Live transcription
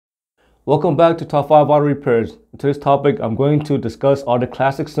Welcome back to Top 5 Auto Repairs. In today's topic, I'm going to discuss all the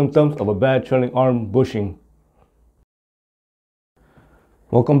classic symptoms of a bad trailing arm bushing.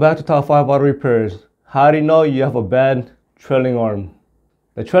 Welcome back to Top 5 Auto Repairs. How do you know you have a bad trailing arm?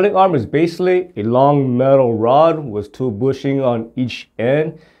 The trailing arm is basically a long metal rod with two bushing on each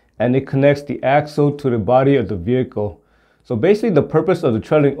end, and it connects the axle to the body of the vehicle. So basically the purpose of the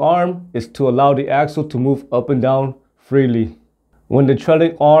trailing arm is to allow the axle to move up and down freely. When the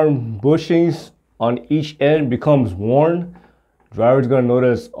trailing arm bushings on each end becomes worn, driver's going to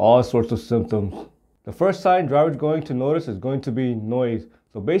notice all sorts of symptoms. The first sign driver's going to notice is going to be noise.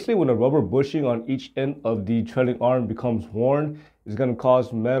 So basically when the rubber bushing on each end of the trailing arm becomes worn, it's going to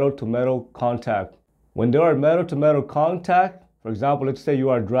cause metal to metal contact. When there are metal to metal contact, for example, let's say you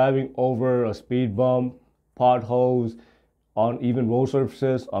are driving over a speed bump, potholes, on even road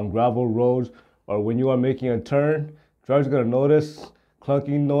surfaces, on gravel roads, or when you are making a turn, driver's going to notice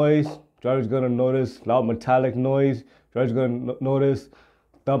clunking noise, driver's going to notice loud metallic noise, driver's going to notice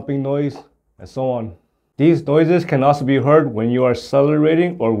thumping noise, and so on. These noises can also be heard when you are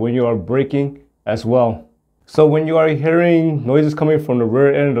accelerating or when you are braking as well. So when you are hearing noises coming from the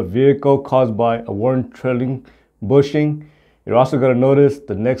rear end of the vehicle caused by a worn trailing bushing, you're also going to notice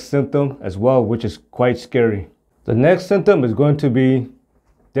the next symptom as well, which is quite scary. The next symptom is going to be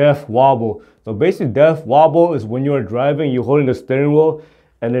death wobble. So basically death wobble is when you are driving, you're holding the steering wheel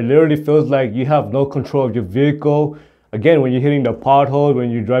and it literally feels like you have no control of your vehicle. Again, when you're hitting the pothole, when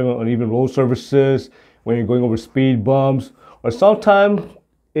you're driving on even road surfaces, when you're going over speed bumps, or sometimes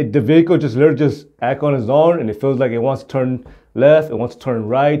the vehicle just literally acts on its own and it feels like it wants to turn left, it wants to turn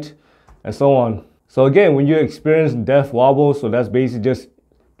right, and so on. So again, when you experience death wobble, so that's basically just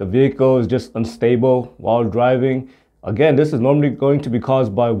the vehicle is just unstable while driving. Again, this is normally going to be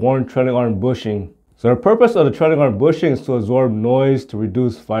caused by worn trailing arm bushing. So the purpose of the trailing arm bushing is to absorb noise, to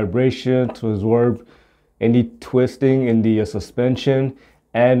reduce vibration, to absorb any twisting in the suspension.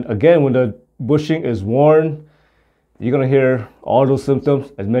 And again, when the bushing is worn, you're going to hear all those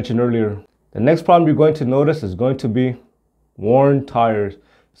symptoms as mentioned earlier. The next problem you're going to notice is going to be worn tires.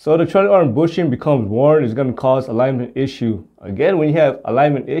 So the trailing arm bushing becomes worn, is going to cause alignment issue. Again, when you have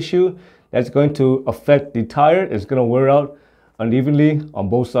alignment issue, that's going to affect the tire. It's going to wear out unevenly on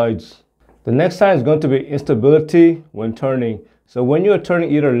both sides. The next sign is going to be instability when turning. So when you are turning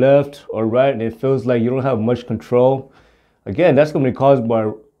either left or right and it feels like you don't have much control, again, that's going to be caused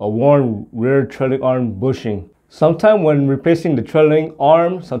by a worn rear trailing arm bushing. Sometimes when replacing the trailing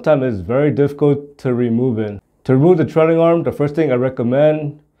arm, sometimes it's very difficult to remove it. To remove the trailing arm, the first thing I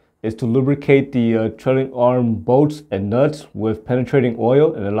recommend is to lubricate the trailing arm bolts and nuts with penetrating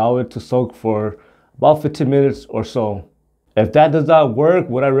oil and allow it to soak for about 15 minutes or so. If that does not work,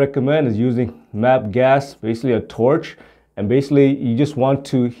 what I recommend is using MAP gas, basically a torch, and basically you just want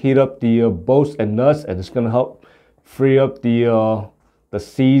to heat up the bolts and nuts, and it's going to help free up the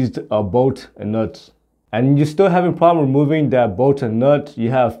seized bolt and nuts. And you're still having a problem removing that bolt and nut, you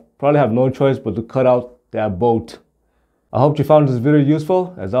probably have no choice but to cut out that bolt. I hope you found this video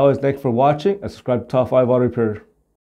useful. As always, thanks for watching and subscribe to Top 5 Auto Repair.